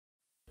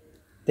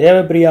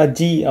Devapriya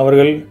G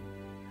அவர்கள்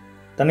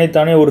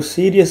தன்னைத்தானே ஒரு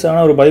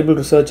சீரியஸான ஒரு பைபிள்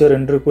ரிசர்ச்சர்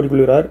என்று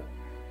கூறிக்கொள்கிறார்.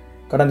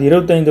 கடந்த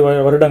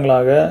 25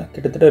 வருடங்களாக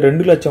கிட்டத்தட்ட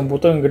 2 லட்சம்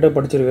புத்தகம் கிட்ட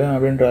படிச்சிருக்கேன்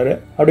அப்படின்றாரு.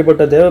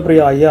 அப்படிப்பட்ட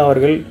தேவப்பிரியா ஐயா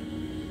அவர்கள்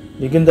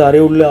மிகுந்த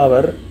அறிவுள்ள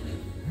அவர்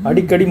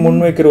அடிக்கடி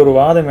முன்வைக்கிற ஒரு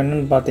வாதம்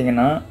என்னன்னு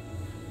பார்த்தீங்கன்னா,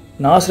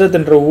 நாசரத்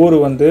என்ற ஊர்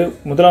வந்து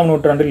 1ஆம்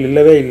நூற்றாண்டில்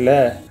இல்லவே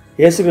இல்லை.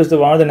 இயேசு கிறிஸ்து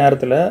வாழ்ந்த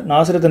நேரத்தில்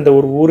நாசரத் என்ற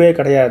ஒரு ஊரே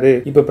கிடையாது.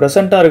 இப்போ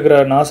ப்ரெசென்ட்டாக இருக்கிற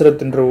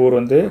நாசரத் என்ற ஊர்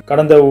வந்து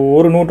கடந்த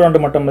ஒரு நூற்றாண்டு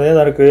மட்டுமே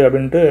தான் இருக்குது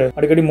அப்படின்ட்டு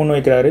அடிக்கடி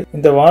முன்வைக்கிறாரு.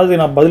 இந்த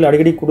வாதத்துக்கு நான் பதில்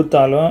அடிக்கடி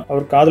கொடுத்தாலும்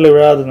அவர் காதில்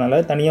விழாததுனால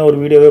தனியாக ஒரு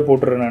வீடியோவே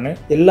போட்டுறேன்.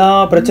 நான் எல்லா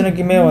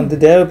பிரச்சனைக்குமே வந்து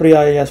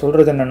தேவப்பிரியா ஐயா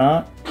சொல்கிறது என்னென்னா,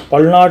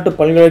 பல்நாட்டு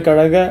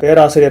பல்கலைக்கழக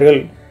பேராசிரியர்கள்,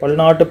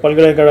 பல்நாட்டு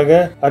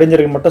பல்கலைக்கழக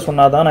அறிஞர்கள் மட்டும்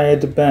சொன்னாதான் நான்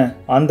ஏற்றுப்பேன்.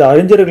 அந்த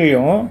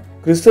அறிஞர்களையும்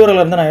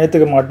கிறிஸ்தவர்களாக இருந்தால் நான்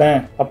ஏற்றுக்க மாட்டேன்,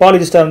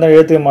 அப்பாலஜிஸ்டாக இருந்தால்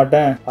ஏற்றுக்க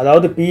மாட்டேன்,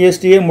 அதாவது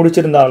பிஎஸ்டியே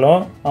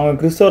முடிச்சிருந்தாலும் அவங்க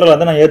கிறிஸ்தவர்களாக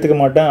இருந்தால் நான் ஏற்றுக்க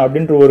மாட்டேன்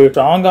அப்படின்ற ஒரு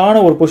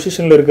ஸ்ட்ராங்கான ஒரு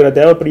பொசிஷனில் இருக்கிற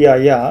தேவப்பிரியா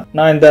ஐயா,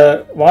 நான் இந்த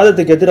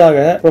வாதத்துக்கு எதிராக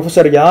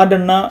ப்ரொஃபஸர்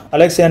யார்டன்னா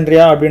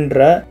அலெக்சாண்ட்ரியா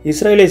அப்படின்ற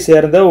இஸ்ரேலை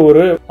சேர்ந்த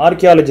ஒரு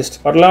ஆர்கியாலஜிஸ்ட்,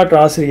 வரலாற்று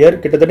ஆசிரியர்,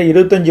 கிட்டத்தட்ட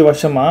 25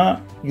 வருஷமா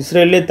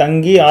இஸ்ரேலே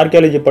தங்கி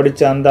ஆர்கியாலஜி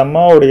படித்த அந்த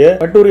அம்மாவுடைய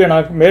கட்டுரையை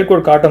நான்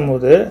மேற்கோள் காட்டும்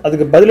போது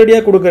அதுக்கு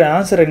பதிலடியாக கொடுக்குற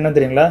ஆன்சர் என்ன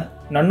தெரியுங்களா?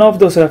 None of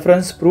those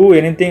references prove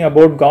anything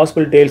about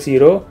gospel tales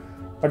hero,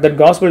 but that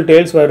gospel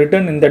tales were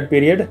written in that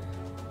period.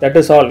 That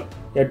is all.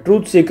 A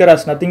truth seeker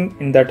has nothing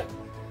in that.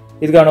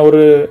 இதுக்கான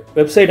ஒரு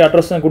வெப்சைட்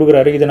அட்ரஸ் தான்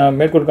கொடுக்குறாரு. இதை நான்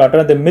மேற்கோள்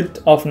காட்டுறேன். The Myth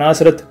of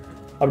Nazareth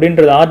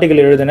அப்படின்ற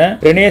article எழுதின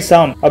ரெனே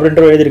சாம்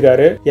அப்படின்ற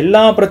எழுதியிருக்காரு.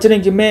 எல்லா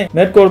பிரச்சனைக்குமே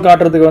மேற்கோள்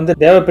காட்டுறதுக்கு வந்து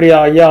தேவப்பிரியா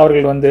ஐயா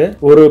அவர்கள் வந்து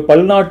ஒரு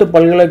பல்நாட்டு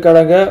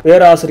பல்கலைக்கழக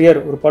பேராசிரியர்,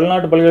 ஒரு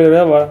பல்நாட்டு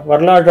பல்கலைக்கழக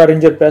வரலாற்று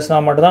அறிஞர்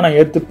பேசினா மட்டும் தான் நான்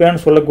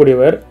ஏற்றுப்பேன்னு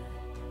சொல்லக்கூடியவர்.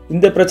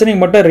 இந்த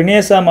பிரச்சனைக்கு மட்டும்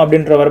ரினேசாம்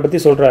அப்படின்றவரை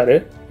பற்றி சொல்கிறாரு.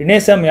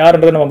 ரினேசாம்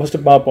யாருன்றதை நம்ம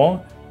ஃபஸ்ட்டு பார்ப்போம்.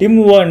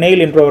 டிம்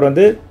நெயில் என்றவர்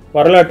வந்து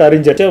வரலாற்று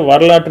அறிஞர்,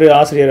 வரலாற்று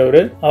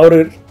ஆசிரியர். அவர்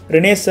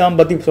ரெனேசாம்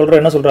பற்றி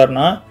என்ன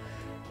சொல்கிறாருன்னா,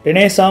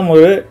 ரெனேசாம்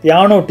ஒரு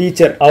பியானோ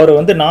டீச்சர். அவர்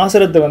வந்து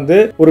நாசரத்தை வந்து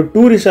ஒரு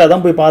டூரிஸ்டாக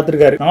தான் போய்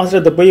பார்த்துருக்காரு.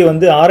 நாசரத்தை போய்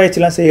வந்து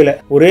ஆராய்ச்சிலாம் செய்யலை.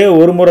 ஒரே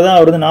ஒரு முறை தான்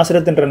அவர் வந்து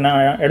நாசரத்துன்ற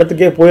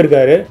இடத்துக்கே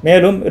போயிருக்காரு.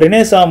 மேலும்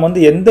ரெனேசாம் வந்து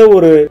எந்த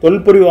ஒரு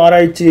தொல்பொறிவு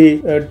ஆராய்ச்சி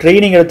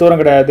ட்ரைனிங்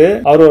எடுத்தவரும் கிடையாது,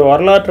 அவர் ஒரு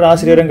வரலாற்று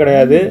ஆசிரியரும்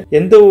கிடையாது.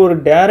 எந்த ஒரு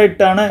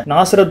டைரக்டான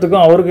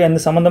நாசரத்துக்கும் அவருக்கும்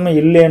எந்த சம்பந்தமும்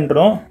இல்லை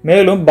என்றும்,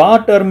 மேலும்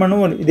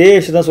பாட்டர்மனும் இதே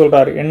விஷயம் தான்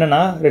சொல்றாரு.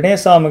 என்னன்னா,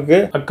 ரெனேசாமுக்கு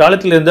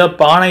அக்காலத்தில் இருந்த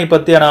பானை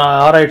பற்றியான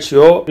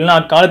ஆராய்ச்சியோ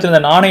இல்லைன்னா அக்காலத்தில்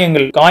இருந்த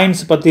நாணயங்கள்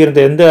காயின்ஸ் பற்றி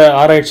இருந்த எந்த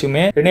ஆராய்ச்சி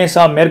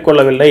ரெனேசாம்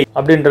மேற்கொள்ளவில்லை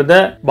அப்படின்றத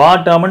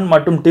பாட்டர்மன்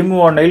மற்றும் டிம்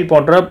நெயில்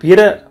போன்ற பிற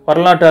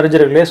வரலாற்று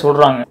அறிஞர்களே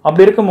சொல்றாங்க.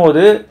 அப்படி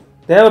இருக்கும்போது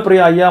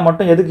தேவப்பிரியா ஐயா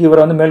மட்டும் எதுக்கு இவரை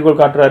வந்து மேற்கோள்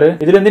காட்டுறாரு?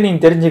 இதுல இருந்து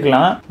நீங்க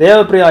தெரிஞ்சுக்கலாம்,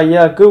 தேவப்பிரியா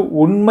ஐயாவுக்கு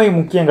உண்மை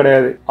முக்கியம்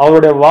கிடையாது.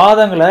 அவருடைய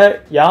வாதங்களை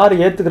யார்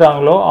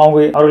ஏத்துக்கிறாங்களோ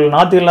அவர்கள்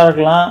நாத்திகளாக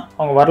இருக்கலாம்,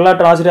 அவங்க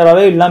வரலாற்று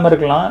ஆசிரியராகவே இல்லாம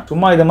இருக்கலாம்,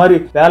 சும்மா இது மாதிரி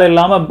வேலை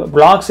இல்லாம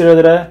பிளாக்ஸ்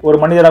எழுதுற ஒரு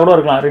மனிதராக கூட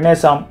இருக்கலாம்,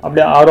 ரினேசாம்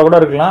அப்படி அவரை கூட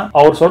இருக்கலாம்.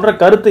 அவர் சொல்ற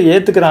கருத்தை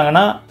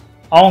ஏத்துக்கிறாங்கன்னா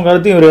அவங்க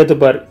கருத்தையும் இவர்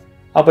ஏத்துப்பாரு.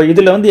 அப்போ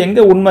இதில் வந்து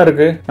எங்கே உண்மை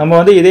இருக்குது? நம்ம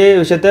வந்து இதே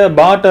விஷயத்த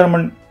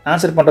பாட்டர்மன்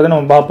ஆன்சர் பண்ணுறதை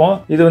நம்ம பார்ப்போம்.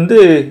 இது வந்து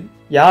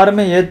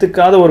யாருமே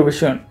ஏற்றுக்காத ஒரு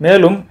விஷயம்.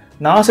 மேலும்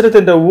நாசரத்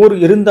என்ற ஊர்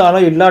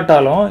இருந்தாலும்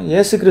இல்லாட்டாலும்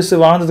இயேசு கிறிஸ்து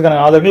வாழ்ந்ததுக்கான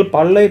ஆதாரங்கள்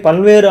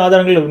பல்வேறு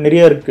ஆதாரங்கள்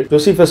நிறைய இருக்குது.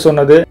 ஜோசிஃபஸ்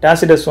சொன்னது,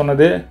 டாசிடஸ்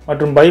சொன்னது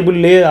மற்றும்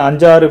பைபிள்லேயே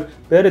 5-6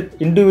 பேர்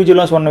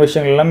இண்டிவிஜுவலாக சொன்ன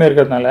விஷயங்கள் எல்லாமே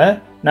இருக்கிறதுனால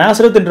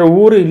நாசரத் என்ற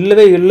ஊர்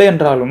இல்லவே இல்லை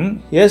என்றாலும்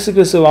இயேசு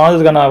கிறிஸ்து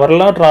வாழ்ந்ததுக்கான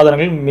வரலாற்று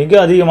ஆதாரங்கள் மிக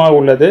அதிகமாக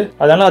உள்ளது.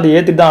 அதனால் அதை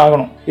ஏற்றிட்டு தான்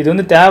ஆகணும். இது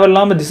வந்து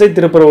தேவையில்லாமல் திசை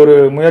திருப்புற ஒரு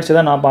முயற்சி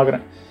தான் நான்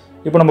பார்க்குறேன்.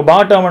 இப்போ நம்ம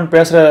பாட்டர்மன்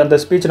பேசுகிற அந்த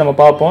ஸ்பீச் நம்ம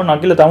பார்ப்போம். நான்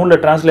கீழே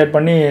தமிழில் டிரான்ஸ்லேட்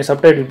பண்ணி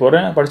சப்டைட்டில்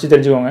போகிறேன், படித்து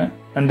தெரிஞ்சுக்கோங்க.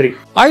 நன்றி.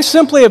 I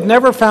simply have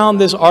never found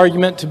this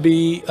argument to be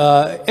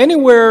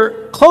anywhere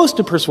close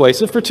to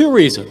persuasive for 2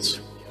 reasons.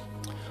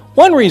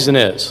 One reason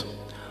is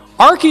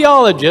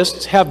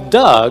archaeologists have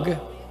dug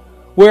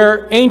where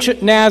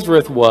ancient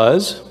Nazareth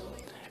was,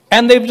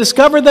 and they've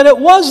discovered that it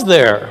was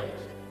there.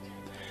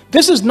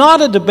 This is not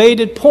a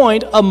debated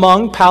point among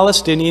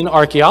Palestinian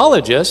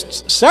archaeologists,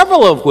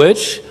 several of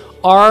which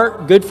are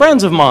good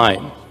friends of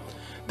mine.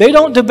 They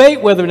don't debate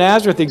whether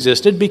Nazareth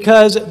existed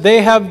because they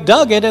have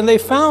dug it and they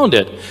found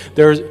it.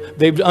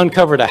 They've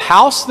uncovered a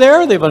house there,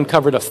 they've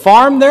uncovered a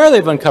farm there,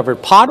 they've uncovered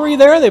pottery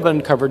there, they've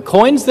uncovered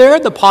coins there.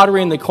 The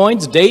pottery and the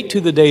coins date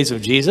to the days of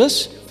Jesus.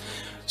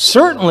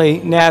 Certainly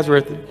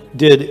Nazareth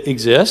did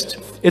exist.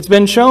 It's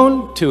been shown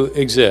to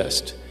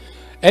exist.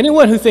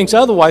 Anyone who thinks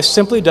otherwise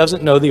simply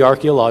doesn't know the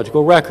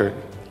archaeological record.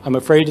 I'm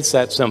afraid it's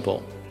that simple.